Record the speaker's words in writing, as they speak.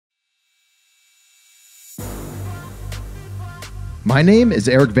My name is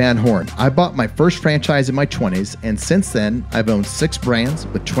Eric Van Horn. I bought my first franchise in my 20s, and since then, I've owned 6 brands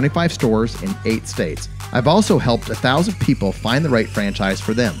with 25 stores in 8 states. I've also helped 1,000 people find the right franchise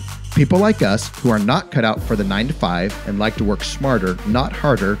for them. People like us who are not cut out for the 9-to-5 and like to work smarter, not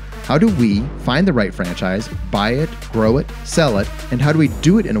harder. How do we find the right franchise, buy it, grow it, sell it, and how do we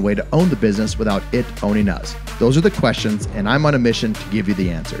do it in a way to own the business without it owning us? Those are the questions, and I'm on a mission to give you the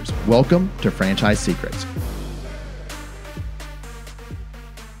answers. Welcome to Franchise Secrets.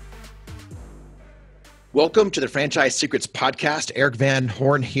 Welcome to the Franchise Secrets podcast. Eric Van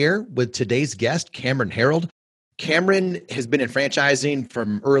Horn here with today's guest, Cameron Herold. Cameron has been in franchising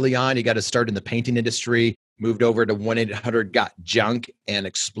from early on. He got his start in the painting industry, moved over to 1-800-GOT-JUNK and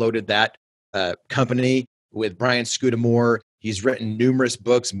exploded that company with Brian Scudamore. He's written numerous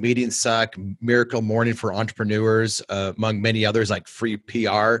books, Meetings Suck, Miracle Morning for Entrepreneurs, among many others like Free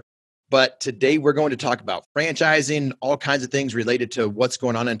PR. But today we're going to talk about franchising, all kinds of things related to what's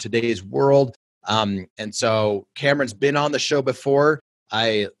going on in today's world. And so Cameron's been on the show before.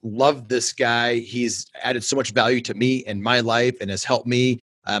 I love this guy. He's added so much value to me in my life and has helped me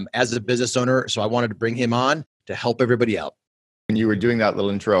as a business owner. So I wanted to bring him on to help everybody out. When you were doing that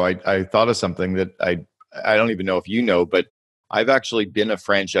little intro, I thought of something that I don't even know if you know, but I've actually been a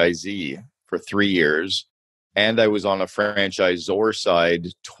franchisee for 3 years, and I was on a franchisor side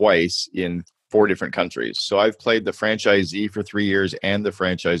twice in 4 different countries. So I've played the franchisee for 3 years and the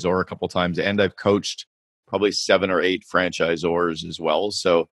franchisor a couple times, and I've coached probably 7 or 8 franchisors as well.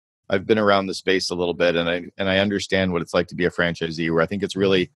 So I've been around the space a little bit, and I understand what it's like to be a franchisee, where I think it's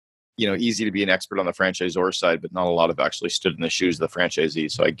really, easy to be an expert on the franchisor side, but not a lot have actually stood in the shoes of the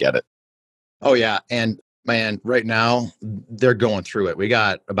franchisee. So I get it. Oh yeah. And man, right now they're going through it. We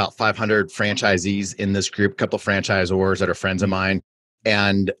got about 500 franchisees in this group, a couple of franchisors that are friends of mine.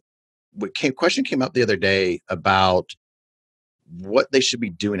 And question came up the other day about what they should be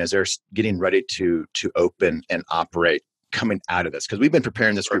doing as they're getting ready to open and operate coming out of this. Because we've been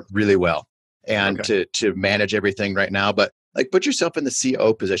preparing this group really well and to manage everything right now. But like, put yourself in the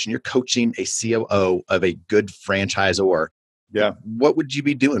COO position. You're coaching a COO of a good franchisor. Yeah. What would you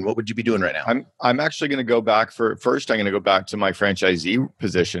be doing? What would you be doing right now? I'm actually going to go back I'm going to go back to my franchisee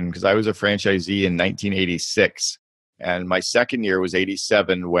position, because I was a franchisee in 1986. And my second year was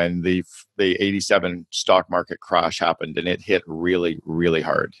 87 when the 87 stock market crash happened, and it hit really, really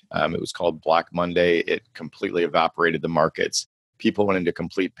hard. It was called Black Monday. It completely evaporated the markets. People went into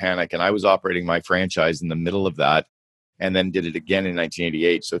complete panic, and I was operating my franchise in the middle of that, and then did it again in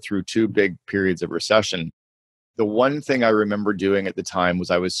 1988. So through 2 big periods of recession, the one thing I remember doing at the time was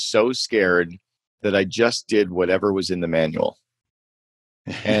I was so scared that I just did whatever was in the manual.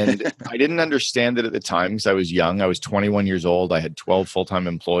 And I didn't understand it at the time because I was young. I was 21 years old. I had 12 full-time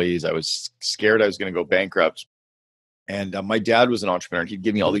employees. I was scared I was going to go bankrupt. And my dad was an entrepreneur, and he'd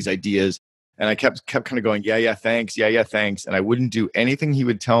give me all these ideas. And I kept kind of going, yeah, thanks. Yeah, thanks. And I wouldn't do anything he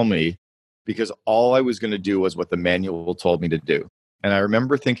would tell me, because all I was going to do was what the manual told me to do. And I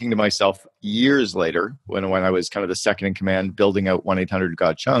remember thinking to myself years later, when I was kind of the second in command, building out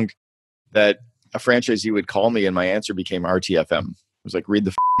 1-800-GOT-JUNK, that a franchisee would call me and my answer became RTFM. It was like, read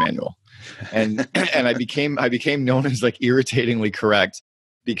the manual. And I became known as like irritatingly correct,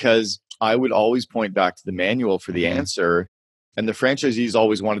 because I would always point back to the manual for the answer. And the franchisees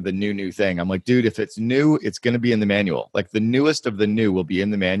always wanted the new thing. I'm like, dude, if it's new, it's going to be in the manual. Like the newest of the new will be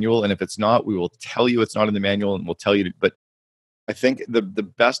in the manual. And if it's not, we will tell you it's not in the manual, and we'll tell you but I think the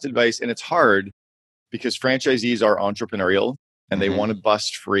best advice, and it's hard because franchisees are entrepreneurial, and they want to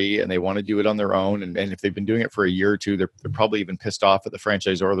bust free, and they want to do it on their own. And if they've been doing it for a year or two, they're probably even pissed off at the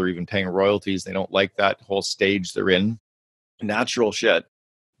franchisor. They're even paying royalties. They don't like that whole stage they're in. Natural shit.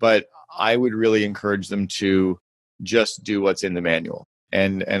 But I would really encourage them to just do what's in the manual.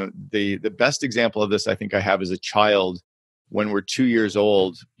 And the best example of this I think I have as a child, when we're 2 years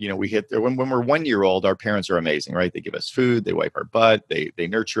old, when we're 1 year old, our parents are amazing, right? They give us food, they wipe our butt, they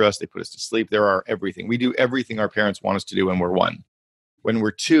nurture us, they put us to sleep. There are everything. We do everything our parents want us to do when we're 1. When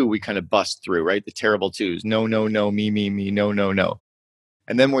we're 2, we kind of bust through, right? The terrible 2s. No, me, no.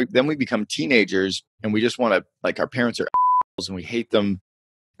 And then we become teenagers, and we just want to, like, our parents are assholes and we hate them.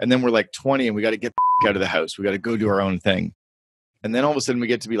 And then we're like 20 and we got to get the out of the house. We got to go do our own thing. And then all of a sudden we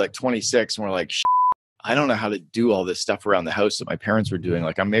get to be like 26 and we're like, I don't know how to do all this stuff around the house that my parents were doing.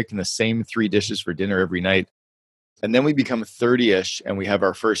 Like, I'm making the same 3 dishes for dinner every night. And then we become 30-ish and we have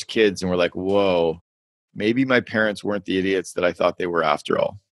our first kids, and we're like, whoa, maybe my parents weren't the idiots that I thought they were after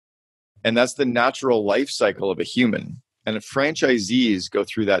all. And that's the natural life cycle of a human. And if franchisees go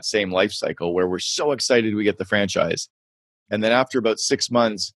through that same life cycle where we're so excited we get the franchise, and then after about 6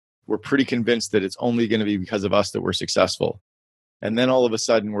 months, we're pretty convinced that it's only going to be because of us that we're successful. And then all of a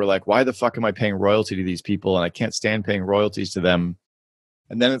sudden we're like, why the fuck am I paying royalty to these people? And I can't stand paying royalties to them.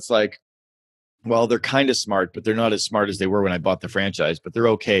 And then it's like, well, they're kind of smart, but they're not as smart as they were when I bought the franchise, but they're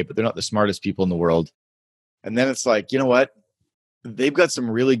okay, but they're not the smartest people in the world. And then it's like, you know what? They've got some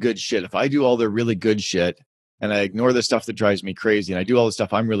really good shit. If I do all their really good shit and I ignore the stuff that drives me crazy and I do all the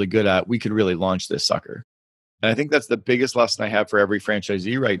stuff I'm really good at, we could really launch this sucker. And I think that's the biggest lesson I have for every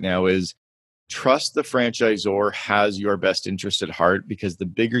franchisee right now is trust the franchisor has your best interest at heart, because the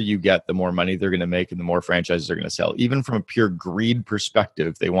bigger you get, the more money they're going to make and the more franchises they're going to sell. Even from a pure greed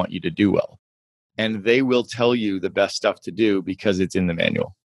perspective, they want you to do well. And they will tell you the best stuff to do because it's in the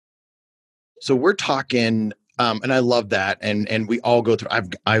manual. So we're talking, and I love that, and we all go through.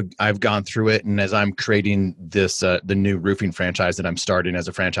 I've gone through it, and as I'm creating this, the new roofing franchise that I'm starting as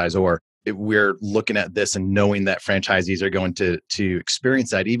a franchisor, we're looking at this and knowing that franchisees are going to experience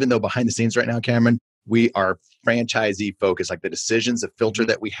that. Even though behind the scenes right now, Cameron, we are franchisee focused. Like the decisions, the filter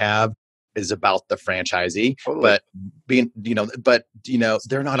that we have is about the franchisee, Totally. but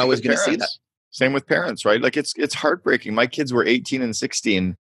they're not always going to see that. Same with parents, right? Like it's heartbreaking. My kids were 18 and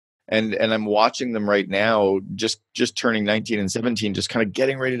 16 and I'm watching them right now, just turning 19 and 17, just kind of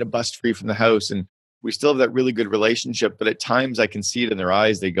getting ready to bust free from the house. And we still have that really good relationship, but at times I can see it in their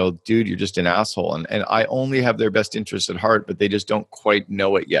eyes. They go, dude, you're just an asshole. And I only have their best interests at heart, but they just don't quite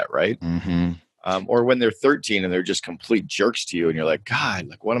know it yet, right? Mm-hmm. Or when they're 13 and they're just complete jerks to you and you're like, God,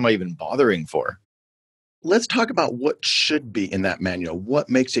 like what am I even bothering for? Let's talk about what should be in that manual.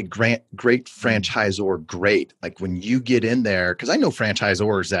 What makes a great franchisor great? Like when you get in there, because I know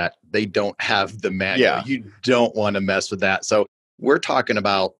franchisors that they don't have the manual. Yeah. You don't want to mess with that. So we're talking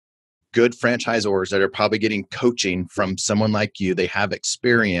about good franchisors that are probably getting coaching from someone like you. They have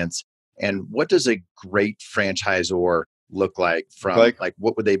experience. And what does a great franchisor look like from like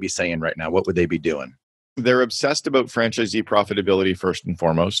what would they be saying right now? What would they be doing? They're obsessed about franchisee profitability first and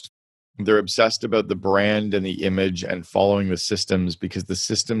foremost. They're obsessed about the brand and the image and following the systems, because the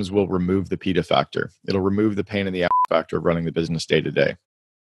systems will remove the PETA factor. It'll remove the pain in the ass factor of running the business day to day.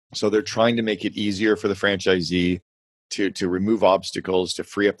 So they're trying to make it easier for the franchisee to remove obstacles, to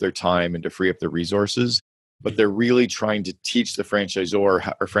free up their time and to free up their resources. But they're really trying to teach the franchisor or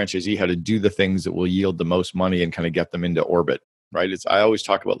franchisee how to do the things that will yield the most money and kind of get them into orbit, right? I always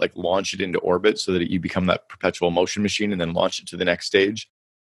talk about like launch it into orbit so that you become that perpetual motion machine and then launch it to the next stage.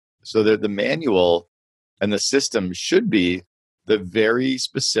 So the manual and the system should be the very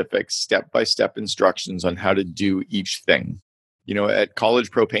specific step-by-step instructions on how to do each thing. You know, at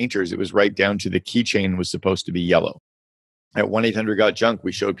College Pro Painters, it was right down to the keychain was supposed to be yellow. At 1-800-GOT-JUNK,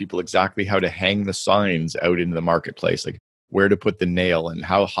 we showed people exactly how to hang the signs out into the marketplace, like where to put the nail and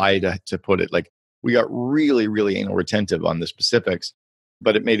how high to put it. Like we got really, really anal retentive on the specifics,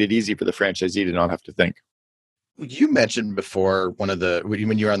 but it made it easy for the franchisee to not have to think. You mentioned before when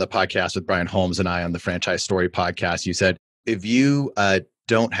you were on the podcast with Brian Holmes and I on the Franchise Story podcast, you said, if you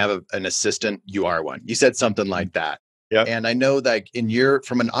don't have an assistant, you are one. You said something like that. Yeah. And I know that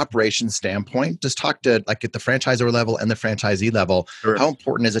from an operations standpoint, just talk to like at the franchisor level and the franchisee level, Sure. How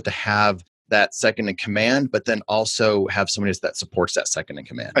important is it to have that second in command, but then also have somebody that supports that second in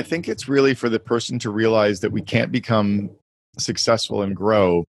command? I think it's really for the person to realize that we can't become successful and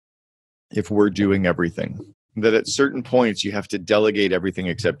grow if we're doing everything. That at certain points you have to delegate everything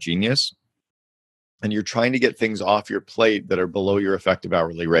except genius. And you're trying to get things off your plate that are below your effective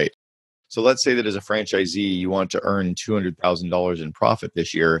hourly rate. So let's say that as a franchisee, you want to earn $200,000 in profit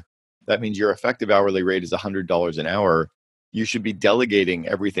this year. That means your effective hourly rate is $100 an hour. You should be delegating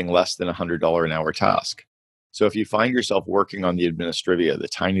everything less than $100 an hour task. So if you find yourself working on the administrivia, the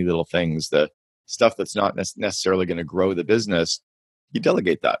tiny little things, the stuff that's not necessarily going to grow the business, you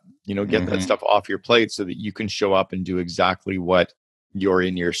delegate that, get that stuff off your plate so that you can show up and do exactly what you're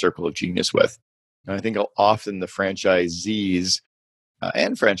in your circle of genius with. And I think often the franchisees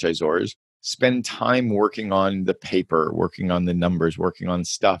and franchisors spend time working on the paper, working on the numbers, working on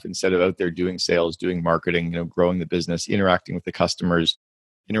stuff instead of out there doing sales, doing marketing, growing the business, interacting with the customers,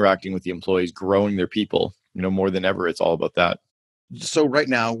 interacting with the employees, growing their people. More than ever, it's all about that. So right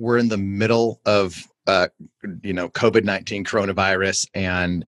now we're in the middle of COVID-19 coronavirus,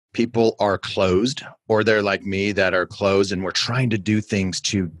 and people are closed, or they're like me that are closed, and we're trying to do things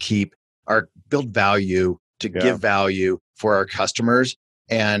to build value, to give value for our customers.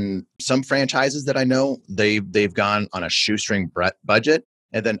 And some franchises that I know, they've gone on a shoestring budget,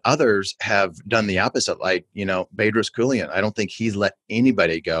 and then others have done the opposite. Like, Bedros Keuilian, I don't think he's let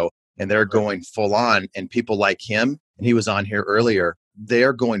anybody go, and they're going full on. And people like him, and he was on here earlier,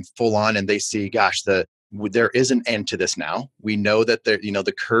 they're going full on, and they see, gosh, there is an end to this now. We know that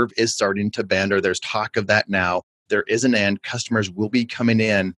the curve is starting to bend, or there's talk of that now. there is an end. Customers will be coming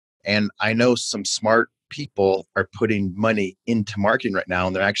in. And I know some smart people are putting money into marketing right now,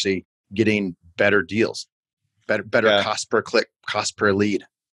 and they're actually getting better deals, better Yeah. cost per click, cost per lead.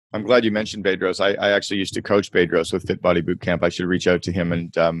 I'm glad you mentioned Bedros. I actually used to coach Bedros with Fit Body Bootcamp. I should reach out to him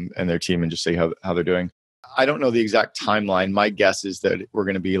and their team and just see how they're doing. I don't know the exact timeline. My guess is that we're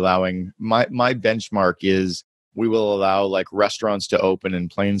going to be allowing, my benchmark is we will allow like restaurants to open and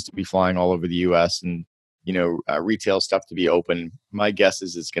planes to be flying all over the US and, retail stuff to be open. My guess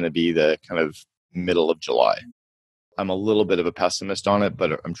is it's going to be the kind of middle of July. I'm a little bit of a pessimist on it,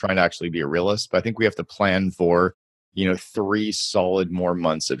 but I'm trying to actually be a realist. But I think we have to plan for, 3 solid more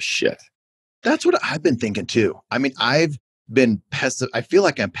months of shit. That's what I've been thinking too. I mean, I've been I feel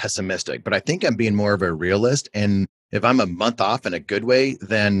like I'm pessimistic, but I think I'm being more of a realist. And if I'm a month off in a good way,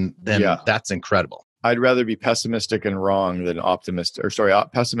 then that's incredible. I'd rather be pessimistic and wrong than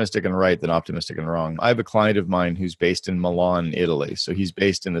pessimistic and right than optimistic and wrong. I have a client of mine who's based in Milan, Italy. So he's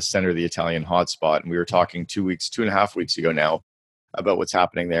based in the center of the Italian hotspot. And we were talking 2.5 weeks ago now about what's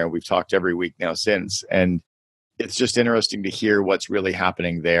happening there. We've talked every week now since. And it's just interesting to hear what's really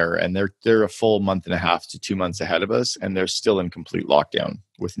happening there. And they're a full month and a half to 2 months ahead of us. And they're still in complete lockdown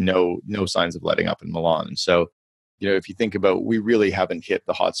with no signs of letting up in Milan. So, if you think about, we really haven't hit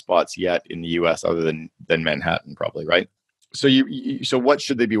the hot spots yet in the US other than Manhattan, probably, right? So so what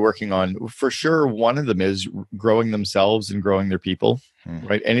should they be working on? For sure, one of them is growing themselves and growing their people,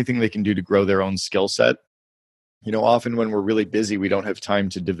 right? Anything they can do to grow their own skill set. Often when we're really busy, we don't have time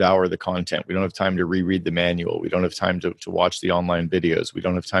to devour the content. We don't have time to reread the manual. We don't have time to watch the online videos. We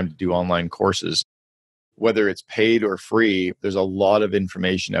don't have time to do online courses. Whether it's paid or free, there's a lot of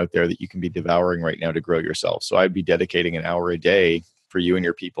information out there that you can be devouring right now to grow yourself. So I'd be dedicating an hour a day for you and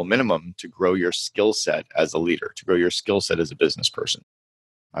your people minimum to grow your skill set as a leader, to grow your skill set as a business person,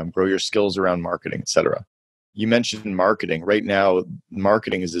 grow your skills around marketing, etc. You mentioned marketing. Right now,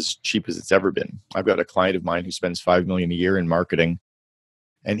 marketing is as cheap as it's ever been. I've got a client of mine who spends $5 million a year in marketing.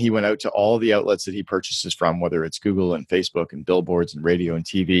 And he went out to all the outlets that he purchases from, whether it's Google and Facebook and billboards and radio and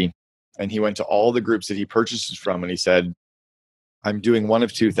TV. And he went to all the groups that he purchases from and he said, I'm doing one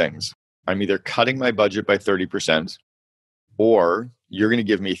of two things. I'm either cutting my budget by 30%, or you're going to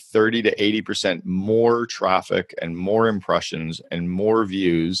give me 30 to 80% more traffic and more impressions and more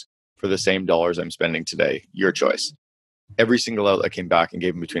views for the same dollars I'm spending today. Your choice. Every single outlet came back and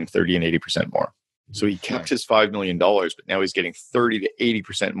gave him between 30 and 80% more. So he kept his $5 million, but now he's getting 30 to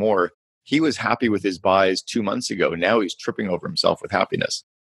 80% more. He was happy with his buys 2 months ago. Now he's tripping over himself with happiness.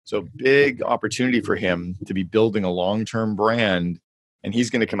 So big opportunity for him to be building a long-term brand. And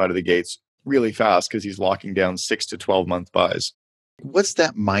he's going to come out of the gates really fast because he's locking down 6 to 12 month buys. What's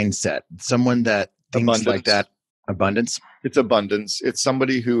that mindset? Someone that thinks Abundance. like that. Abundance? It's abundance. It's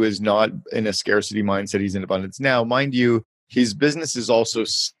somebody who is not in a scarcity mindset. He's in abundance. Now, mind you, his business is also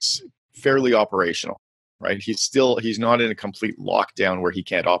fairly operational, right? He's not in a complete lockdown where he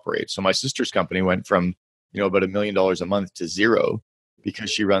can't operate. So my sister's company went from, about $1 million a month to zero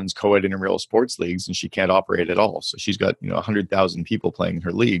because she runs co-ed intramural sports leagues and she can't operate at all. So she's got, 100,000 people playing in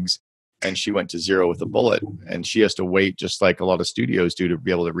her leagues and she went to zero with a bullet, and she has to wait just like a lot of studios do to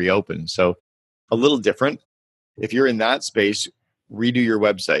be able to reopen. So a little different. If you're in that space, redo your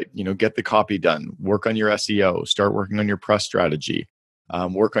website, get the copy done, work on your SEO, start working on your press strategy,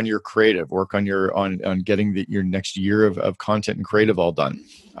 work on your creative, work on on getting your next year of content and creative all done.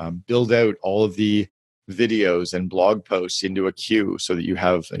 Build out all of the videos and blog posts into a queue so that you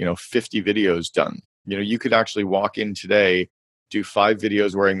have, 50 videos done. You could actually walk in today, do 5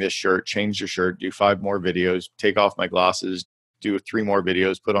 videos wearing this shirt, change your shirt, do 5 more videos, take off my glasses, do 3 more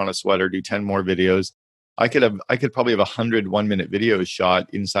videos, put on a sweater, do 10 more videos. I could probably have 100 1-minute videos shot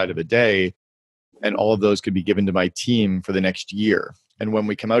inside of a day, and all of those could be given to my team for the next year. And when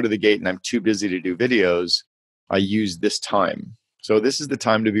we come out of the gate and I'm too busy to do videos, I use this time. So this is the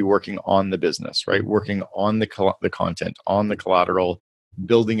time to be working on the business, right? Working on the content, on the collateral,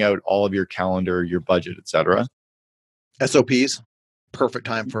 building out all of your calendar, your budget, etc. SOPs, perfect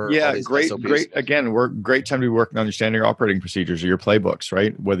time for all these great, SOPs. Great. Again, great time to be working on understanding your operating procedures or your playbooks,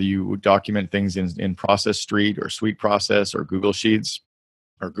 right? Whether you document things in Process Street or Suite Process or Google Sheets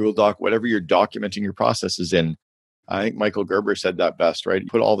or Google Doc, whatever you're documenting your processes in. I think Michael Gerber said that best, right?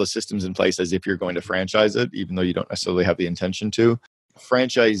 Put all the systems in place as if you're going to franchise it, even though you don't necessarily have the intention to.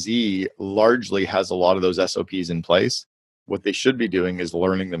 Franchisee largely has a lot of those SOPs in place. What they should be doing is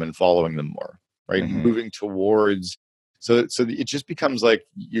learning them and following them more, right? Mm-hmm. Moving towards, so it just becomes like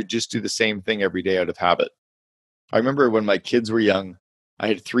you just do the same thing every day out of habit. I remember when my kids were young, I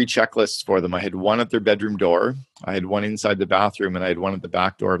had 3 checklists for them. I had one at their bedroom door, I had one inside the bathroom, and I had one at the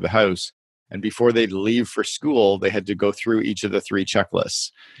back door of the house. And before they'd leave for school, they had to go through each of the 3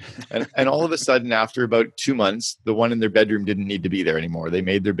 checklists. And all of a sudden, after about 2 months, the one in their bedroom didn't need to be there anymore. They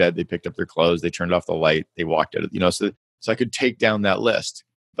made their bed, they picked up their clothes, they turned off the light, they walked out, so I could take down that list.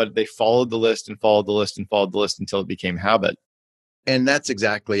 But they followed the list and followed the list and followed the list until it became habit. And that's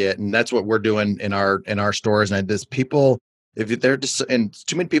exactly it. And that's what we're doing in our stores. And this people, if they're just, and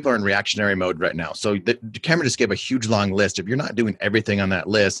too many people are in reactionary mode right now. So Cameron just gave a huge long list. If you're not doing everything on that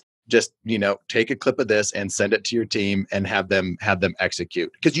list, just, take a clip of this and send it to your team and have them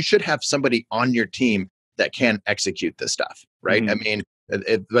execute, because you should have somebody on your team that can execute this stuff, right? I mean,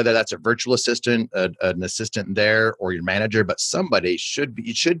 whether that's a virtual assistant, an assistant there, or your manager, but somebody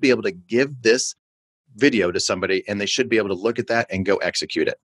you should be able to give this video to somebody and they should be able to look at that and go execute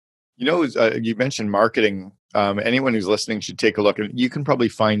it. You mentioned marketing. Anyone who's listening should take a look, and you can probably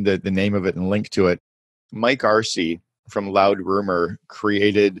find the name of it and link to it. Mike Arce from Loud Rumor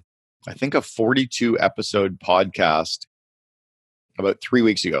created, I think, a 42 episode podcast about 3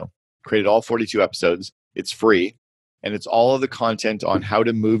 weeks ago. Created all 42 episodes. It's free. And it's all of the content on how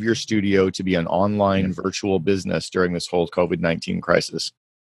to move your studio to be an online virtual business during this whole COVID-19 crisis.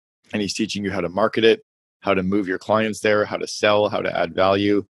 And he's teaching you how to market it, how to move your clients there, how to sell, how to add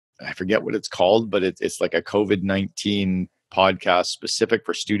value. I forget what it's called, but it's like a COVID-19 podcast specific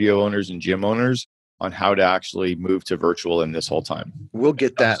for studio owners and gym owners on how to actually move to virtual in this whole time. We'll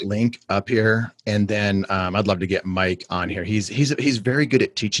get that link up here. And then I'd love to get Mike on here. He's very good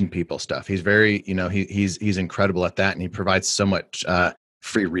at teaching people stuff. He's very, he's incredible at that. And he provides so much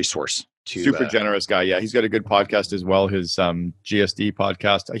free resource. Super generous guy. Yeah, he's got a good podcast as well. His GSD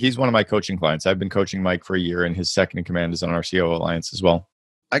podcast. He's one of my coaching clients. I've been coaching Mike for a year, and his second in command is on our COO Alliance as well.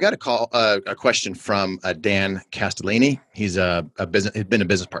 I got a question from Dan Castellini. He's he's been a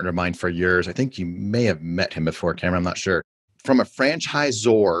business partner of mine for years. I think you may have met him before, Cameron. I'm not sure. From a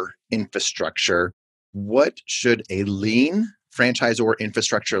franchisor infrastructure, what should a lean franchisor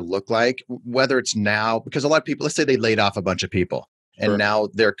infrastructure look like? Whether it's now, because a lot of people, let's say they laid off a bunch of people and now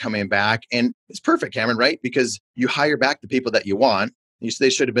they're coming back, and it's perfect, Cameron, right? Because you hire back the people that you want. They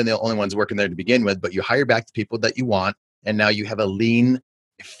should have been the only ones working there to begin with, but you hire back the people that you want, and now you have a lean,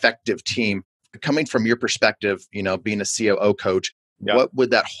 effective team. Coming from your perspective, being a COO coach, what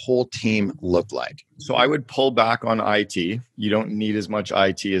would that whole team look like? So I would pull back on IT. You don't need as much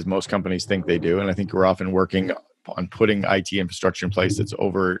IT as most companies think they do. And I think we're often working on putting IT infrastructure in place that's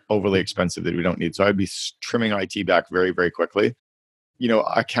overly expensive that we don't need. So I'd be trimming IT back very, very quickly.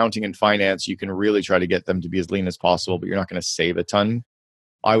 Accounting and finance, you can really try to get them to be as lean as possible, but you're not going to save a ton.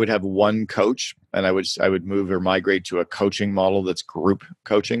 I would have one coach, and I would move or migrate to a coaching model that's group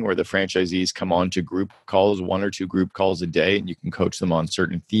coaching, where the franchisees come on to group calls, 1 or 2 group calls a day, and you can coach them on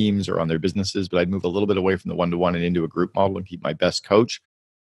certain themes or on their businesses. But I'd move a little bit away from the one-to-one and into a group model and keep my best coach.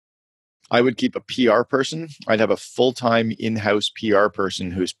 I would keep a PR person. I'd have a full-time in-house PR person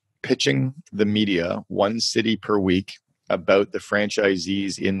who's pitching the media 1 city per week about the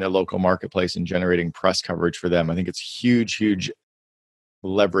franchisees in the local marketplace and generating press coverage for them. I think it's huge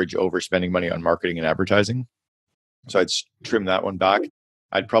leverage over spending money on marketing and advertising. So I'd trim that one back.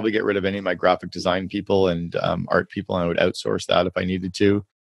 I'd probably get rid of any of my graphic design people and art people, and I would outsource that if I needed to.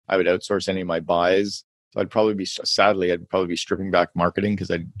 I would outsource any of my buys. So I'd probably be stripping back marketing,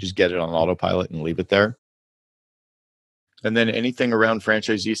 because I'd just get it on autopilot and leave it there. And then anything around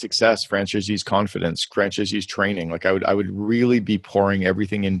franchisee success, franchisees confidence, franchisees training. Like I would really be pouring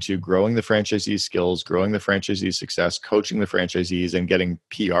everything into growing the franchisee skills, growing the franchisee success, coaching the franchisees, and getting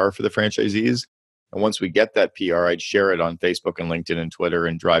PR for the franchisees. And once we get that PR, I'd share it on Facebook and LinkedIn and Twitter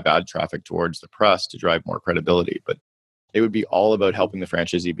and drive ad traffic towards the press to drive more credibility. But it would be all about helping the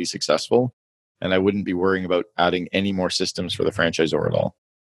franchisee be successful. And I wouldn't be worrying about adding any more systems for the franchisor at all.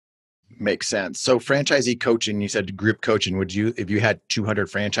 Makes sense. So franchisee coaching, you said group coaching. Would you, if you had 200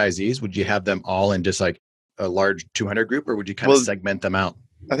 franchisees, would you have them all in just like a large 200 group, or would you kind of segment them out?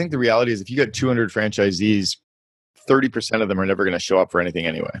 I think the reality is, if you got 200 franchisees, 30% of them are never going to show up for anything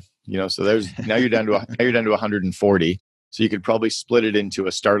anyway. So now you're down to 140. So you could probably split it into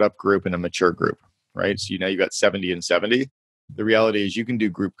a startup group and a mature group, right? So now you've got 70 and 70. The reality is you can do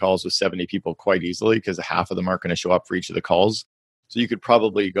group calls with 70 people quite easily, because half of them aren't going to show up for each of the calls. So you could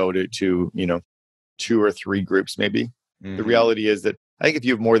probably go to 2 or 3 groups maybe. Mm-hmm. The reality is that I think if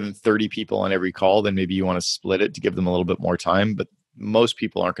you have more than 30 people on every call, then maybe you want to split it to give them a little bit more time. But most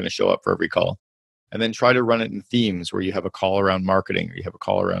people aren't going to show up for every call. And then try to run it in themes where you have a call around marketing, or you have a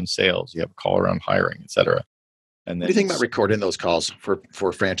call around sales, you have a call around hiring, et cetera. And then, what do you think about recording those calls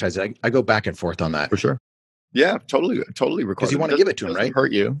for franchise? I go back and forth on that. For sure. Yeah, totally Because record you them. want to give it to them, Doesn't right?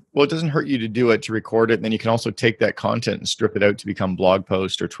 hurt you. Well, it doesn't hurt you to do it, to record it. And then you can also take that content and strip it out to become blog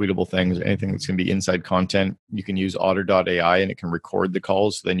posts or tweetable things, anything that's going to be inside content. You can use otter.ai and it can record the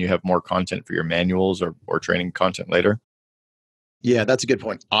calls. So then you have more content for your manuals or training content later. Yeah, that's a good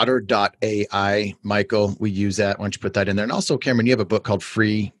point. Otter.ai, Michael, we use that. Why don't you put that in there? And also, Cameron, you have a book called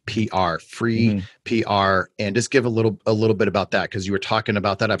Free PR, Free Mhm. PR, and just give a little bit about that because you were talking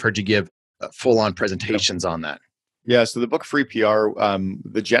about that. I've heard you give full-on presentations on that. Yeah, so the book Free PR,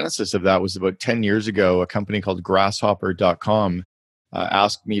 the genesis of that was about 10 years ago. A company called grasshopper.com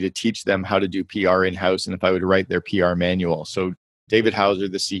asked me to teach them how to do PR in-house and if I would write their PR manual. So David Hauser,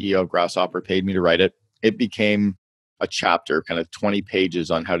 the CEO of Grasshopper, paid me to write it. It became a chapter, kind of 20 pages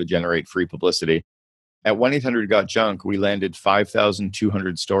on how to generate free publicity. At 1-800-GOT-JUNK, we landed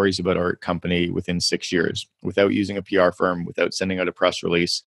 5,200 stories about our company within 6 years without using a PR firm, without sending out a press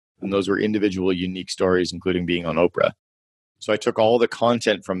release. And those were individual, unique stories, including being on Oprah. So I took all the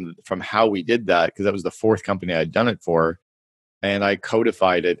content from how we did that, because that was the fourth company I'd done it for, and I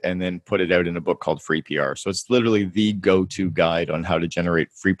codified it and then put it out in a book called Free PR. So it's literally the go-to guide on how to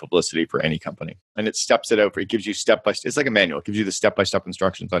generate free publicity for any company. And it steps it out it gives you step-by-step. It's like a manual. It gives you the step-by-step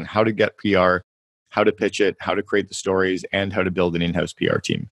instructions on how to get PR, how to pitch it, how to create the stories, and how to build an in-house PR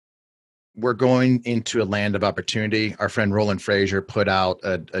team. We're going into a land of opportunity. Our friend Roland Frazier put out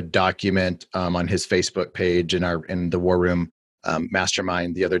a document on his Facebook page in the War Room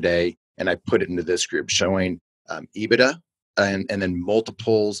Mastermind the other day, and I put it into this group showing EBITDA and then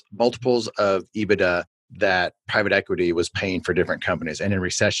multiples of EBITDA that private equity was paying for different companies. And in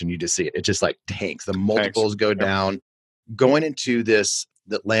recession, you just see it. It just like tanks. The multiples go down. Going into the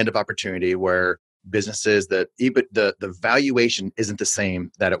land of opportunity where businesses that the valuation isn't the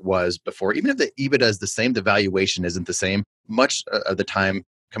same that it was before. Even if the EBITDA is the same, the valuation isn't the same. Much of the time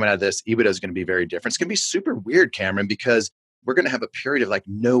coming out of this, EBITDA is going to be very different. It's going to be super weird, Cameron, because we're going to have a period of like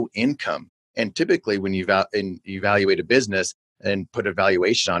no income. And typically when you evaluate a business and put a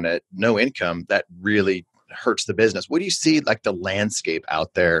valuation on it, no income, that really hurts the business. What do you see like the landscape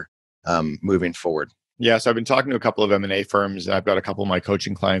out there moving forward? Yeah, so I've been talking to a couple of M&A firms, and I've got a couple of my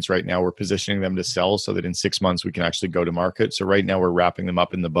coaching clients right now. We're positioning them to sell so that in 6 months we can actually go to market. So right now we're wrapping them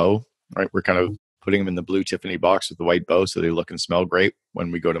up in the bow, right? We're kind of putting them in the blue Tiffany box with the white bow so they look and smell great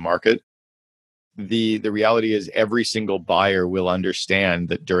when we go to market. The reality is every single buyer will understand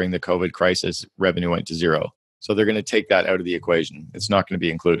that during the COVID crisis, revenue went to zero. So they're going to take that out of the equation. It's not going to be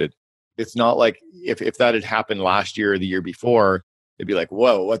included. It's not like if that had happened last year or the year before, it'd be like,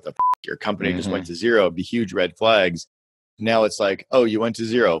 whoa, what the your company just went to zero. It'd be huge red flags. Now it's like, oh, you went to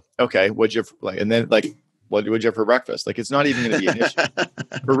zero. Okay, what'd you like? And then like, what would you have for breakfast? Like, it's not even going to be an issue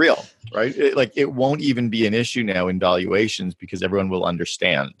for real, right? It won't even be an issue now in valuations because everyone will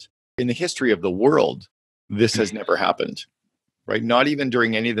understand. In the history of the world, this has never happened, right? Not even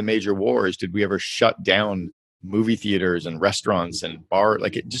during any of the major wars did we ever shut down movie theaters and restaurants and bar.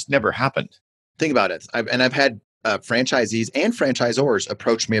 Like, it just never happened. Think about it. I've had franchisees and franchisors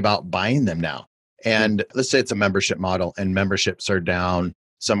approach me about buying them now. And let's say it's a membership model and memberships are down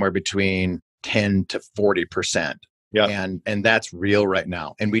somewhere between 10 to 40%. Yeah. And that's real right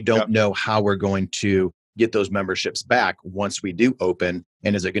now. And we don't know how we're going to get those memberships back once we do open.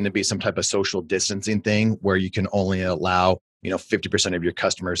 And is it going to be some type of social distancing thing where you can only allow, 50% of your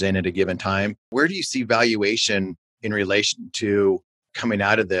customers in at a given time? Where do you see valuation in relation to coming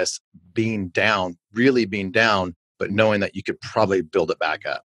out of this being down, really being down, but knowing that you could probably build it back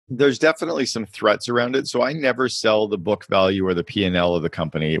up? There's definitely some threats around it. So I never sell the book value or the P&L of the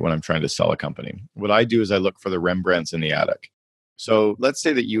company when I'm trying to sell a company. What I do is I look for the Rembrandts in the attic. So let's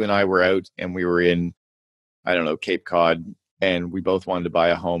say that you and I were out and we were in, I don't know, Cape Cod, and we both wanted to buy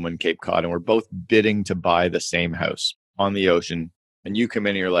a home in Cape Cod, and we're both bidding to buy the same house on the ocean. And you come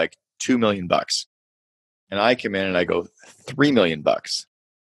in and you're like, $2 million. And I come in and I go, $3 million.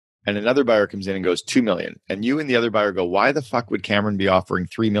 And another buyer comes in and goes, 2 million. And you and the other buyer go, why the fuck would Cameron be offering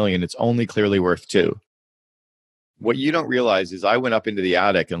 3 million? It's only clearly worth 2. What you don't realize is I went up into the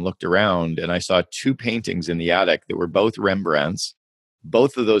attic and looked around and I saw 2 paintings in the attic that were both Rembrandts.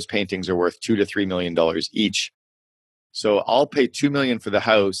 Both of those paintings are worth $2 to $3 million each. So I'll pay 2 million for the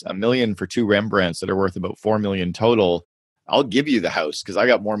house, $1 million for 2 Rembrandts that are worth about 4 million total. I'll give you the house because I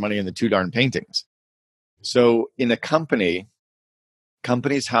got more money in the 2 darn paintings. So in a company,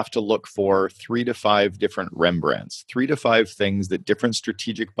 companies have to look for 3 to 5 different Rembrandts, 3 to 5 things that different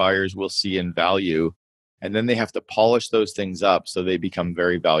strategic buyers will see in value. And then they have to polish those things up so they become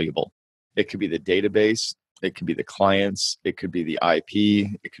very valuable. It could be the database. It could be the clients. It could be the IP.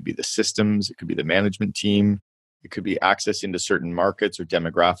 It could be the systems. It could be the management team. It could be access into certain markets or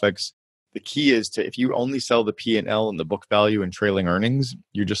demographics. The key is if you only sell the P&L and the book value and trailing earnings,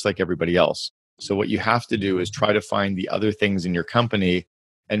 you're just like everybody else. So what you have to do is try to find the other things in your company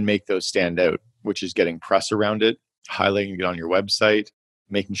and make those stand out, which is getting press around it, highlighting it on your website,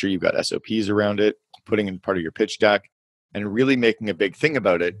 making sure you've got SOPs around it, putting in part of your pitch deck, and really making a big thing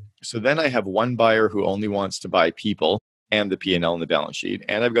about it. So then I have one buyer who only wants to buy people and the P&L and the balance sheet.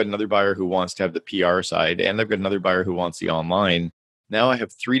 And I've got another buyer who wants to have the PR side. And I've got another buyer who wants the online. Now I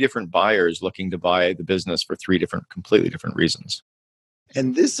have 3 different buyers looking to buy the business for 3 completely different reasons.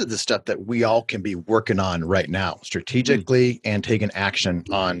 And this is the stuff that we all can be working on right now, strategically and taking action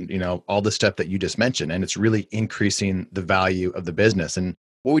on, all the stuff that you just mentioned. And it's really increasing the value of the business. And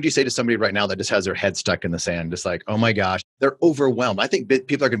what would you say to somebody right now that just has their head stuck in the sand? Just like, oh my gosh, they're overwhelmed. I think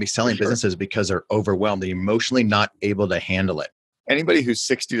people are going to be selling businesses because they're overwhelmed. They're emotionally not able to handle it. Anybody who's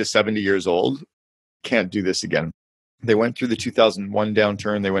 60 to 70 years old can't do this again. They went through the 2001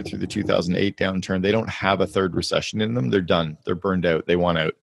 downturn. They went through the 2008 downturn. They don't have a third recession in them. They're done. They're burned out. They want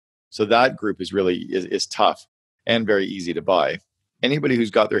out. So that group is tough and very easy to buy. Anybody who's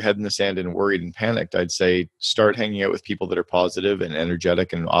got their head in the sand and worried and panicked, I'd say start hanging out with people that are positive and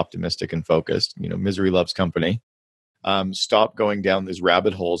energetic and optimistic and focused. Misery loves company. Stop going down these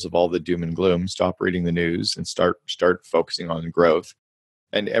rabbit holes of all the doom and gloom. Stop reading the news and start focusing on growth.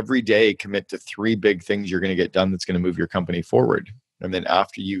 And every day commit to 3 big things you're going to get done that's going to move your company forward. And then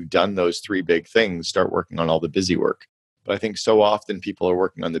after you've done those 3 big things, start working on all the busy work. But I think so often people are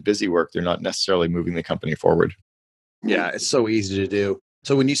working on the busy work. They're not necessarily moving the company forward. Yeah, it's so easy to do.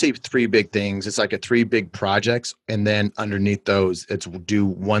 So when you say 3 big things, it's like 3 big projects. And then underneath those, it's do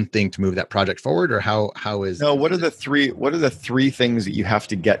one thing to move that project forward, or how is... No, what are the 3 things that you have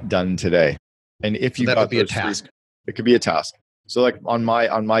to get done today? And if you that got would be a those task. 3, it could be a task. So like on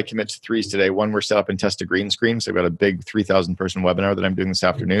my commit to 3s today, one, we're set up and test a green screen. So I've got a big 3,000 person webinar that I'm doing this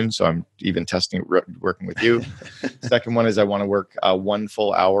afternoon. So I'm even testing it, working with you. Second one is I want to work 1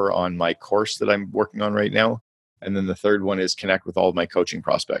 full hour on my course that I'm working on right now. And then the third one is connect with all of my coaching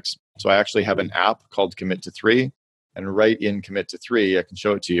prospects. So I actually have an app called Commit to 3. And right in Commit to 3, I can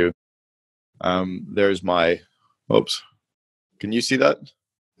show it to you. There's my, oops. Can you see that?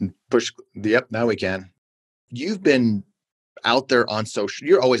 Push. Yep, now we can. You've been out there on social.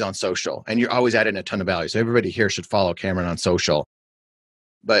 You're always on social and you're always adding a ton of value. So everybody here should follow Cameron on social.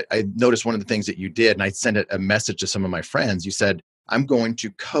 But I noticed one of the things that you did, and I sent a message to some of my friends. You said, I'm going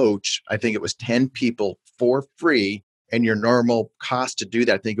to coach, I think it was 10 people for free. And your normal cost to do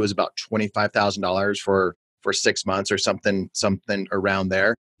that, I think it was about $25,000 for 6 months or something around there.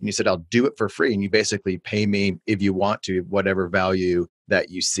 And you said, I'll do it for free. And you basically pay me if you want to, whatever value that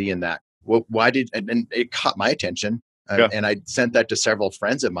you see in that. Well, and it caught my attention. Yeah. And I sent that to several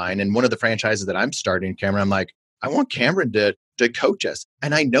friends of mine. And one of the franchises that I'm starting, Cameron, I'm like, I want Cameron to coach us.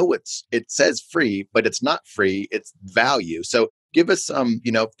 And I know it says free, but it's not free. It's value. So give us some,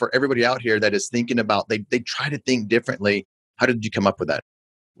 for everybody out here that is thinking about, they try to think differently. How did you come up with that?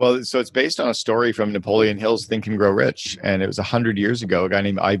 Well, so it's based on a story from Napoleon Hill's Think and Grow Rich. And it was 100 years ago, a guy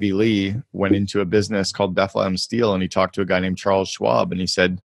named Ivy Lee went into a business called Bethlehem Steel. And he talked to a guy named Charles Schwab. And he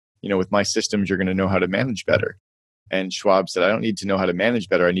said, with my systems, you're going to know how to manage better. And Schwab said, I don't need to know how to manage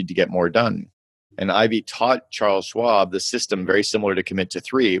better. I need to get more done. And Ivy taught Charles Schwab the system very similar to Commit to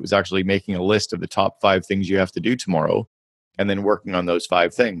 3. It was actually making a list of the top 5 things you have to do tomorrow and then working on those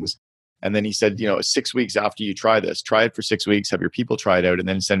 5 things. And then he said, 6 weeks after you try this, try it for 6 weeks, have your people try it out, and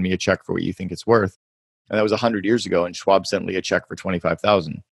then send me a check for what you think it's worth. And that was 100 years ago. And Schwab sent Lee a check for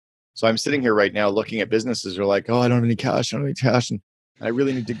 $25,000. So I'm sitting here right now looking at businesses who are like, oh, I don't have any cash. And I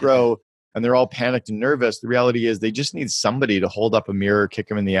really need to grow. And they're all panicked and nervous. The reality is they just need somebody to hold up a mirror, kick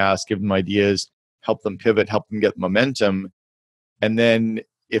them in the ass, give them ideas, help them pivot, help them get momentum. And then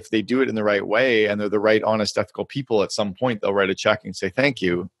if they do it in the right way and they're the right, honest, ethical people, at some point, they'll write a check and say, thank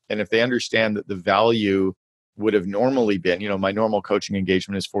you. And if they understand that the value would have normally been, my normal coaching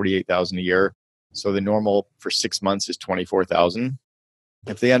engagement is $48,000 a year. So the normal for 6 months is $24,000.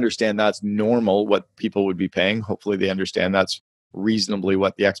 If they understand that's normal, what people would be paying, hopefully they understand that's reasonably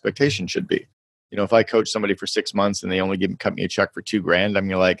what the expectation should be. If I coach somebody for 6 months and they only cut me a check for $2,000, I'm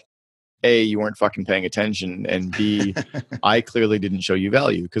gonna like, A, you weren't fucking paying attention, and B, I clearly didn't show you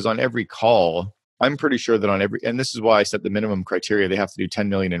value. Because on every call, I'm pretty sure that and this is why I set the minimum criteria, they have to do 10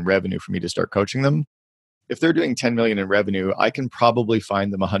 million in revenue for me to start coaching them. If they're doing 10 million in revenue, I can probably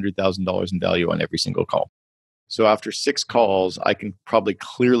find them $100,000 in value on every single call. So after 6 calls, I can probably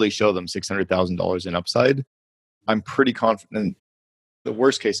clearly show them $600,000 in upside. I'm pretty confident. The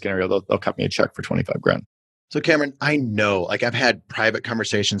worst case scenario, they'll cut me a check for $25,000. So Cameron, I know, I've had private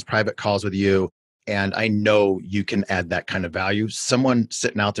conversations, private calls with you. And I know you can add that kind of value. Someone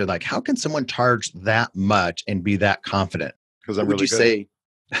sitting out there like, how can someone charge that much and be that confident? Because What I'm would really you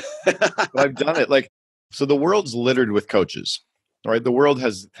good. say? But I've done it. So the world's littered with coaches, right? The world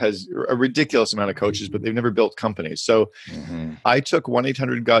has a ridiculous amount of coaches, but they've never built companies. So I took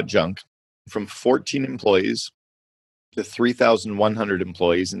 1-800-GOT-JUNK from 14 employees to 3,100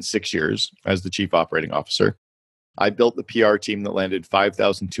 employees in 6 years as the chief operating officer. I built the PR team that landed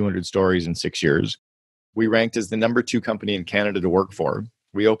 5,200 stories in 6 years. We ranked as the number 2 company in Canada to work for.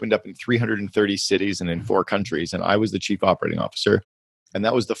 We opened up in 330 cities and in 4 countries, and I was the chief operating officer. And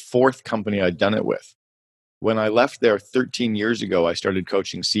that was the 4th company I'd done it with. When I left there 13 years ago, I started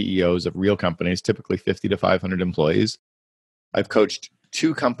coaching CEOs of real companies, typically 50 to 500 employees. I've coached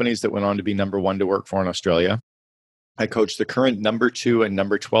 2 companies that went on to be number 1 to work for in Australia. I coached the current number 2 and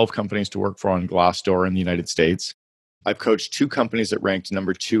number 12 companies to work for on Glassdoor in the United States. I've coached 2 companies that ranked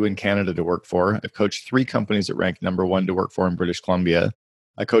number 2 in Canada to work for. I've coached 3 companies that ranked number 1 to work for in British Columbia.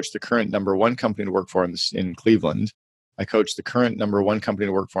 I coached the current number 1 company to work for in Cleveland. I coached the current number 1 company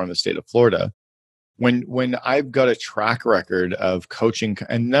to work for in the state of Florida. When I've got a track record of coaching,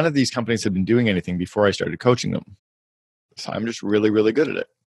 and none of these companies have been doing anything before I started coaching them. So I'm just really, really good at it.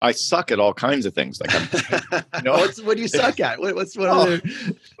 I suck at all kinds of things. What do you suck at?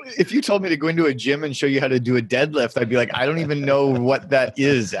 If you told me to go into a gym and show you how to do a deadlift, I'd be like, I don't even know what that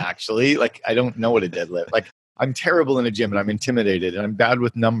is actually. I don't know what a deadlift. I'm terrible in a gym and I'm intimidated and I'm bad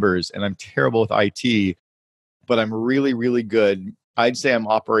with numbers and I'm terrible with IT, but I'm really, really good. I'd say I'm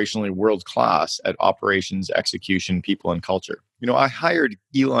operationally world class at operations, execution, people, and culture. I hired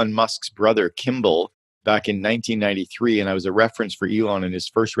Elon Musk's brother, Kimball, back in 1993, and I was a reference for Elon in his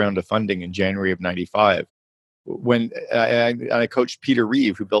first round of funding in January of 95. When I coached Peter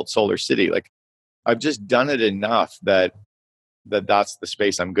Reeve, who built Solar City. I've just done it enough that's the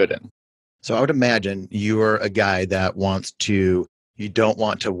space I'm good in. So I would imagine you're a guy that you don't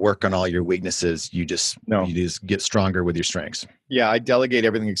want to work on all your weaknesses. You just get stronger with your strengths. Yeah, I delegate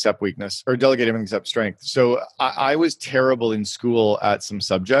everything except weakness, or delegate everything except strength. So I was terrible in school at some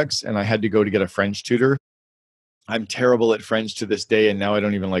subjects, and I had to go to get a French tutor. I'm terrible at French to this day, and now I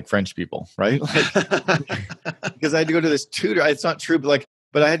don't even like French people, right? Because I had to go to this tutor. It's not true, but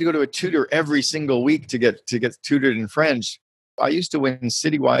I had to go to a tutor every single week to get tutored in French. I used to win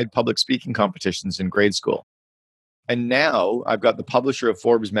citywide public speaking competitions in grade school. And now I've got the publisher of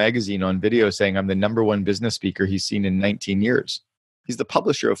Forbes magazine on video saying I'm the number 1 business speaker he's seen in 19 years. He's the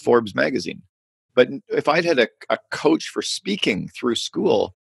publisher of Forbes magazine. But if I'd had a coach for speaking through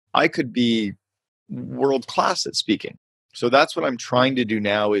school, I could be world class at speaking. So that's what I'm trying to do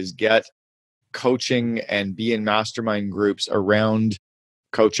now, is get coaching and be in mastermind groups around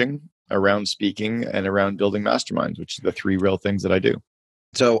coaching, around speaking, and around building masterminds, which are the 3 real things that I do.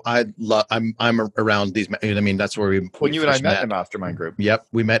 So I'm around these. I mean, that's where when you and I met in a mastermind group. Yep,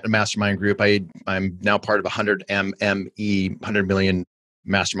 we met in a mastermind group. I'm now part of 100 MME, 100 million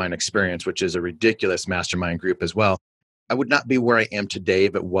mastermind experience, which is a ridiculous mastermind group as well. I would not be where I am today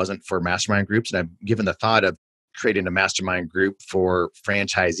if it wasn't for mastermind groups. And I've given the thought of creating a mastermind group for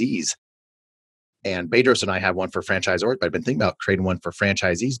franchisees. And Bedros and I have one for franchisors, but I've been thinking about creating one for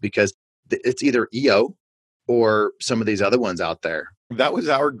franchisees because it's either EO or some of these other ones out there. That was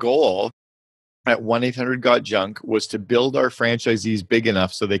our goal at 1-800-GOT-JUNK, was to build our franchisees big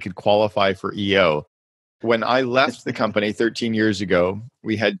enough so they could qualify for EO. When I left the company 13 years ago,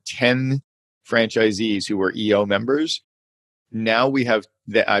 we had 10 franchisees who were EO members. Now we have,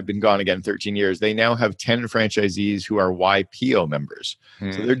 I've been gone again 13 years. They now have 10 franchisees who are YPO members.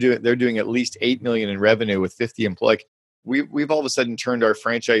 So they're doing at least 8 million in revenue with 50 employees. We've all of a sudden turned our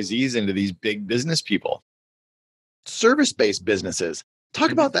franchisees into these big business people. Service-based businesses.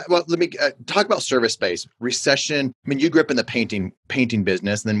 Talk about that. Well, let me talk about service-based. Recession. I mean, you grew up in the painting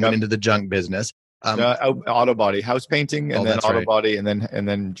business, and then went into the junk business. Auto body, house painting, and then auto body, and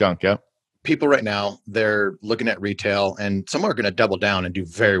then junk. Yeah. People right now, they're looking at retail, and some are going to double down and do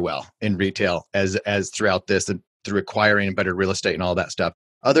very well in retail as throughout this, and through acquiring better real estate and all that stuff.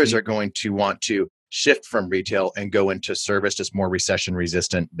 Others are going to want to shift from retail and go into service, just more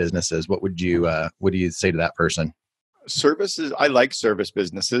recession-resistant businesses. What do you say to that person? Services, I like service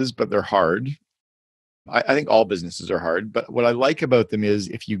businesses, but they're hard. I think all businesses are hard, but what I like about them is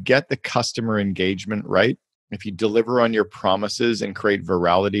if you get the customer engagement right, if you deliver on your promises and create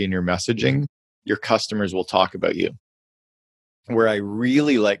virality in your messaging, your customers will talk about you. Where I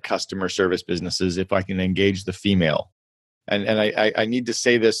really like customer service businesses, if I can engage the female. And I need to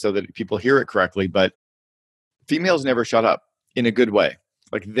say this so that people hear it correctly, but females never shut up in a good way.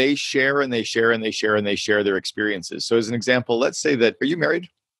 They share and they share and they share and they share their experiences. So as an example, let's say that, are you married?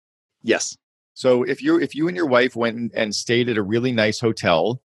 Yes. So if you and your wife went and stayed at a really nice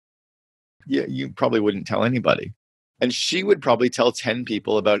hotel, yeah, you probably wouldn't tell anybody. And she would probably tell 10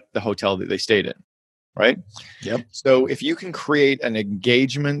 people about the hotel that they stayed in, right? Yep. So if you can create an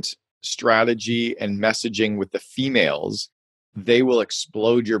engagement strategy and messaging with the females, they will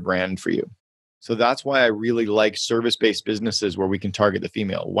explode your brand for you. So that's why I really like service-based businesses where we can target the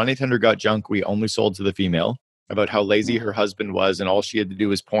female. 1-800-GOT-JUNK, we only sold to the female about how lazy her husband was, and all she had to do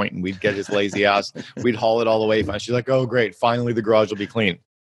was point, and we'd get his lazy ass. We'd haul it all the way. She's like, oh, great. Finally, the garage will be clean.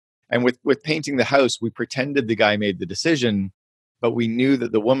 And with painting the house, we pretended the guy made the decision, but we knew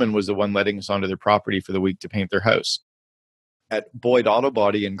that the woman was the one letting us onto their property for the week to paint their house. At Boyd Auto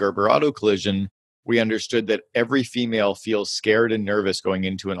Body and Gerber Auto Collision, we understood that every female feels scared and nervous going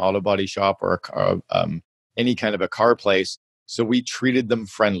into an auto body shop or any kind of a car place. So we treated them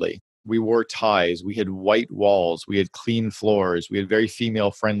friendly. We wore ties. We had white walls. We had clean floors. We had very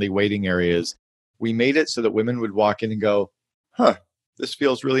female-friendly waiting areas. We made it so that women would walk in and go, huh, this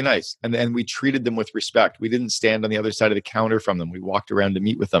feels really nice. And then we treated them with respect. We didn't stand on the other side of the counter from them. We walked around to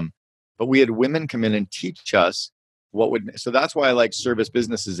meet with them. But we had women come in and teach us so that's why I like service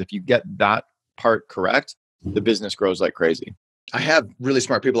businesses. If you get that part correct, the business grows like crazy. I have really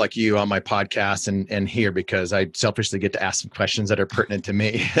smart people like you on my podcast and here because I selfishly get to ask some questions that are pertinent to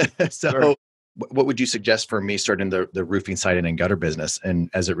me. So sure. What would you suggest for me starting the roofing, siding, and gutter business, and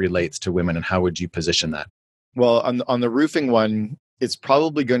as it relates to women, and how would you position that? Well, on the roofing one, it's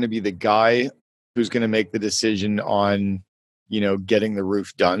probably going to be the guy who's going to make the decision on, getting the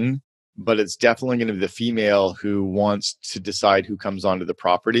roof done. But it's definitely going to be the female who wants to decide who comes onto the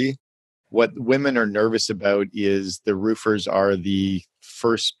property. What women are nervous about is the roofers are the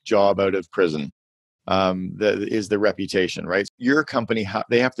first job out of prison, is the reputation, right? Your company,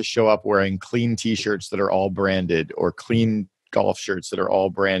 they have to show up wearing clean t-shirts that are all branded or clean golf shirts that are all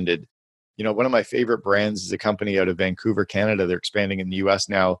branded. One of my favorite brands is a company out of Vancouver, Canada. They're expanding in the US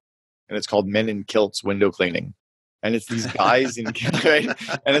now, and it's called Men in Kilts Window Cleaning. And it's these guys in, right?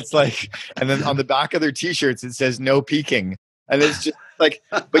 And it's like, and then on the back of their t-shirts, it says no peeking. And it's just like,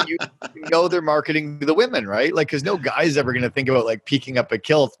 but they're marketing to the women, right? Like, cause no guy's ever going to think about like peeking up a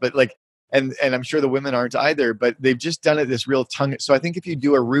kilt, but like, and I'm sure the women aren't either, but they've just done it this real tongue. So I think if you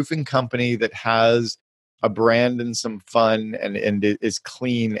do a roofing company that has a brand and some fun and it is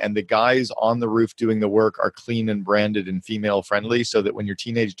clean, and the guys on the roof doing the work are clean and branded and female friendly, so that when your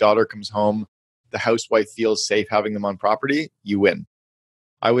teenage daughter comes home, the housewife feels safe having them on property, you win.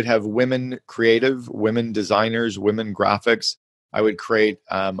 I would have women creative, women designers, women graphics. I would create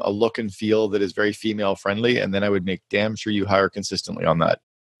a look and feel that is very female friendly, and then I would make damn sure you hire consistently on that.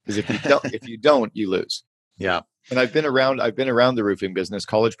 Because if you don't, you lose. Yeah. And I've been around the roofing business.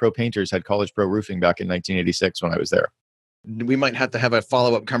 College Pro Painters had College Pro Roofing back in 1986 when I was there. We might have to have a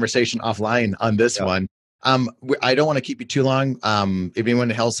follow-up conversation offline on this one. I don't want to keep you too long. If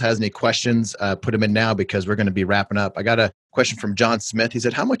anyone else has any questions, put them in now because we're going to be wrapping up. I got a question from John Smith. He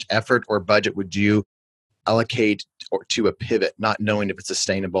said, how much effort or budget would you allocate to a pivot, not knowing if it's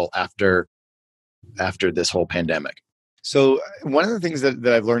sustainable after this whole pandemic? So one of the things that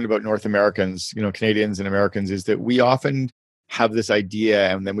I've learned about North Americans, Canadians and Americans, is that we often have this idea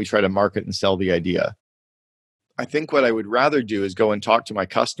and then we try to market and sell the idea. I think what I would rather do is go and talk to my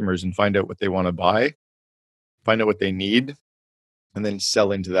customers and find out what they want to buy, find out what they need, and then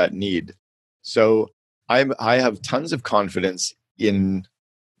sell into that need. So I have tons of confidence in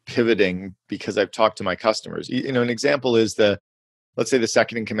pivoting because I've talked to my customers. An example is let's say the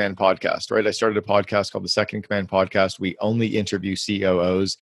Second in Command podcast, right? I started a podcast called the Second in Command podcast. We only interview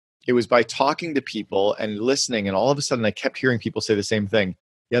COOs. It was by talking to people and listening, and all of a sudden I kept hearing people say the same thing.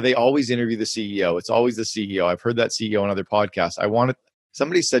 Yeah, they always interview the CEO. It's always the CEO. I've heard that CEO on other podcasts.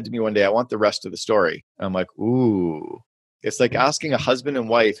 Somebody said to me one day, I want the rest of the story. And I'm like, ooh. It's like asking a husband and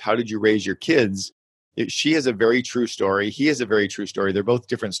wife, how did you raise your kids? She has a very true story. He has a very true story. They're both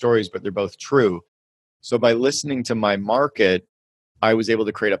different stories, but they're both true. So by listening to my market, I was able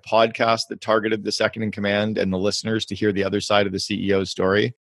to create a podcast that targeted the Second in Command and the listeners to hear the other side of the CEO's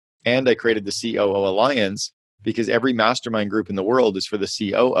story. And I created the COO Alliance because every mastermind group in the world is for the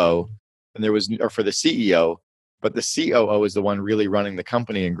COO or for the CEO. But the COO is the one really running the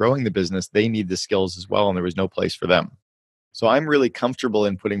company and growing the business. They need the skills as well, and there was no place for them. So I'm really comfortable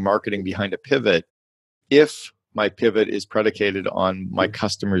in putting marketing behind a pivot if my pivot is predicated on my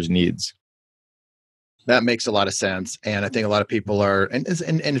customers' needs. That makes a lot of sense. And I think a lot of people are, and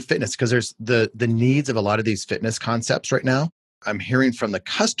fitness, because there's the needs of a lot of these fitness concepts right now. I'm hearing from the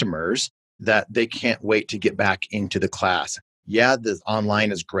customers that they can't wait to get back into the class. Yeah, the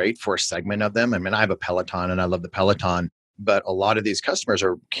online is great for a segment of them. I mean, I have a Peloton and I love the Peloton, but a lot of these customers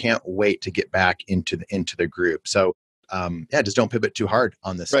can't wait to get back into the group. So just don't pivot too hard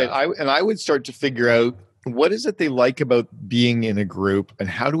on this Right. stuff. I would start to figure out what is it they like about being in a group and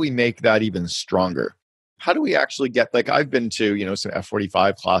how do we make that even stronger? How do we actually get, like, I've been to, some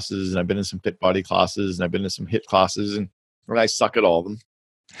F45 classes and I've been in some pit body classes and I've been to some HIIT classes and I suck at all of them.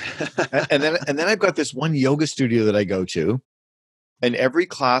 and then I've got this one yoga studio that I go to, and every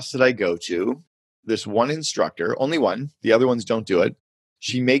class that I go to, this one instructor, only one, the other ones don't do it.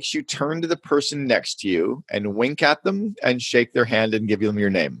 She makes you turn to the person next to you and wink at them and shake their hand and give them your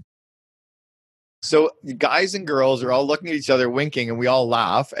name. So guys and girls are all looking at each other, winking, and we all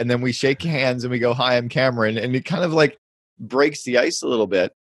laugh. And then we shake hands and we go, "Hi, I'm Cameron." And it kind of like breaks the ice a little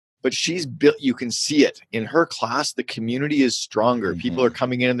bit. But she's built, you can see it in her class. The community is stronger. People are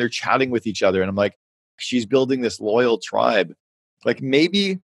coming in and they're chatting with each other. And I'm like, she's building this loyal tribe. Like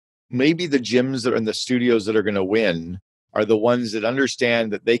maybe the gyms that are in the studios that are going to win are the ones that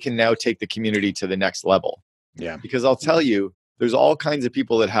understand that they can now take the community to the next level. Yeah. Because I'll tell you, there's all kinds of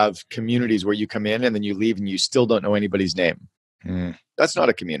people that have communities where you come in and then you leave and you still don't know anybody's name. That's not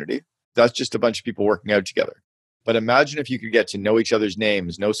a community. That's just a bunch of people working out together. But imagine if you could get to know each other's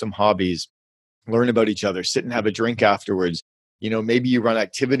names, know some hobbies, learn about each other, sit and have a drink afterwards. Maybe you run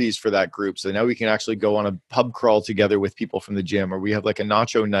activities for that group. So now we can actually go on a pub crawl together with people from the gym, or we have like a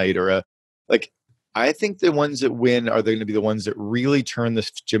nacho night I think the ones that win are going to be the ones that really turn the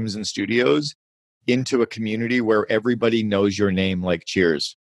gyms and studios into a community where everybody knows your name, like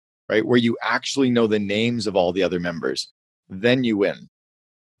Cheers, right? Where you actually know the names of all the other members. Then you win.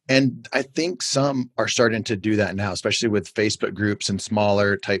 And I think some are starting to do that now, especially with Facebook groups and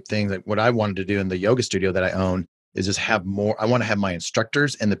smaller type things. Like what I wanted to do in the yoga studio that I own is just have more. I want to have my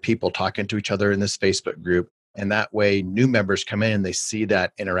instructors and the people talking to each other in this Facebook group. And that way new members come in and they see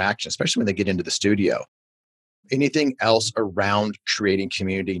that interaction, especially when they get into the studio. Anything else around creating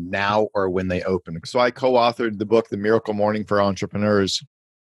community now or when they open? So I co-authored the book, The Miracle Morning for Entrepreneurs.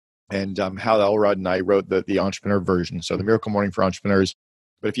 And Hal Elrod and I wrote the entrepreneur version. So The Miracle Morning for Entrepreneurs.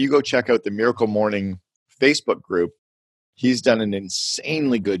 But if you go check out the Miracle Morning Facebook group, he's done an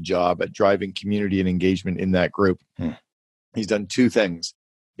insanely good job at driving community and engagement in that group. He's done two things.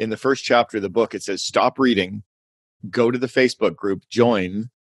 In the first chapter of the book, it says, stop reading, go to the Facebook group, join,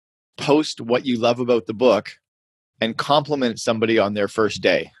 post what you love about the book, and compliment somebody on their first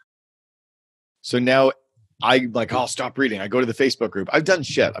day. So now I'm like, I'll stop reading. I go to the Facebook group. I've done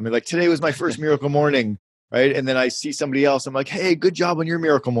shit. I mean, like today was my first Miracle Morning, right? And then I see somebody else. I'm like, hey, good job on your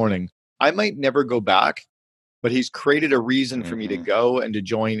Miracle Morning. I might never go back, but he's created a reason for me to go and to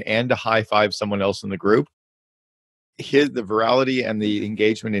join and to high five someone else in the group. The virality and the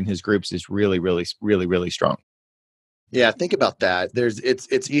engagement in his groups is really, really, really, really strong. Yeah, think about that.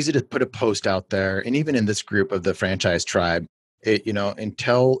 It's easy to put a post out there, and even in this group of the franchise tribe,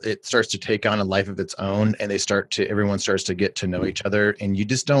 until it starts to take on a life of its own, and everyone starts to get to know each other, and you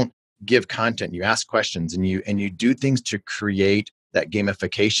just don't give content. You ask questions, and you do things to create that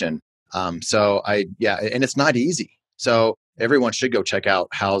gamification. And it's not easy. So everyone should go check out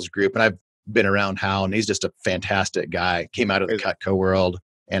Hal's group, and I've been around Hal, and he's just a fantastic guy. Came out of the Cutco world.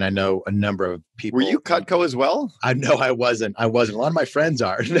 And I know a number of people. Were you Cutco as well? I know I wasn't. A lot of my friends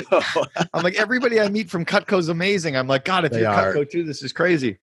are. No. I'm like, everybody I meet from Cutco is amazing. I'm like, God, if you're Cutco too, this is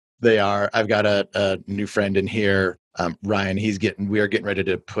crazy. They are. I've got a new friend in here, Ryan. We are getting ready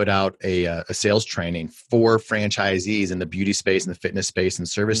to put out a sales training for franchisees in the beauty space and the fitness space and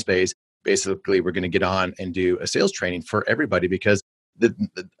service space. Basically, we're going to get on and do a sales training for everybody because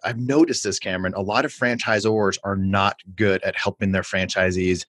I've noticed this, Cameron. A lot of franchisors are not good at helping their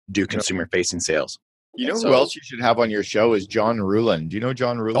franchisees do consumer-facing sales. You know who else you should have on your show is John Rulin. Do you know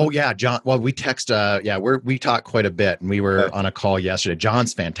John Rulin? Oh yeah, John. Well, we text. We talk quite a bit, and we were on a call yesterday.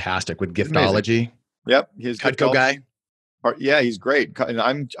 John's fantastic with giftology. Yep, his Cutco guy. Yeah, he's great.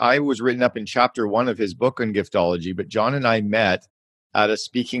 And I was written up in chapter 1 of his book on giftology. But John and I met at a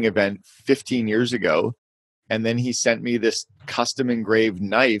speaking event 15 years ago. And then he sent me this custom engraved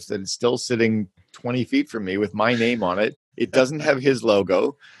knife that's still sitting 20 feet from me with my name on it. It doesn't have his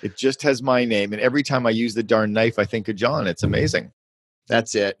logo. It just has my name. And every time I use the darn knife, I think of John. It's amazing.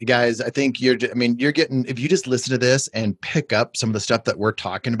 That's it. You guys, I think you're getting, if you just listen to this and pick up some of the stuff that we're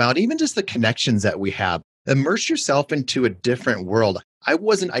talking about, even just the connections that we have, immerse yourself into a different world. I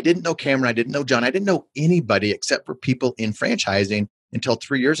didn't know Cameron. I didn't know John. I didn't know anybody except for people in franchising. Until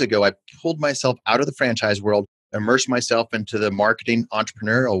 3 years ago, I pulled myself out of the franchise world, immersed myself into the marketing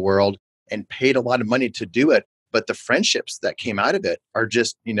entrepreneurial world, and paid a lot of money to do it. But the friendships that came out of it are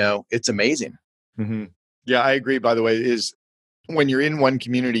just, it's amazing. Mm-hmm. Yeah, I agree. By the way, is when you're in one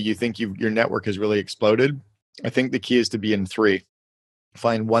community, you think your network has really exploded. I think the key is to be in three.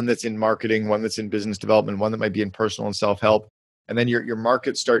 Find one that's in marketing, one that's in business development, one that might be in personal and self-help. And then your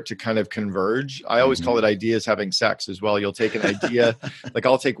markets start to kind of converge. I always call it ideas having sex as well. You'll take an idea, like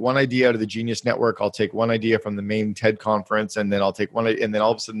I'll take one idea out of the Genius Network. I'll take one idea from the main TED conference, and then I'll take one, and then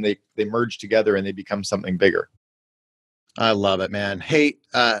all of a sudden they merge together and they become something bigger. I love it, man. Hey,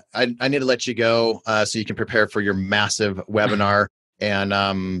 I need to let you go so you can prepare for your massive webinar.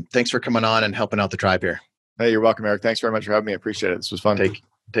 And thanks for coming on and helping out the tribe here. Hey, you're welcome, Eric. Thanks very much for having me. I appreciate it. This was fun.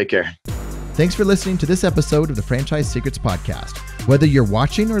 Take care. Thanks for listening to this episode of the Franchise Secrets Podcast. Whether you're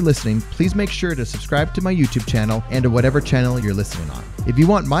watching or listening, please make sure to subscribe to my YouTube channel and to whatever channel you're listening on. If you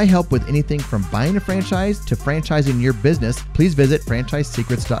want my help with anything from buying a franchise to franchising your business, please visit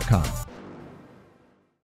franchisesecrets.com.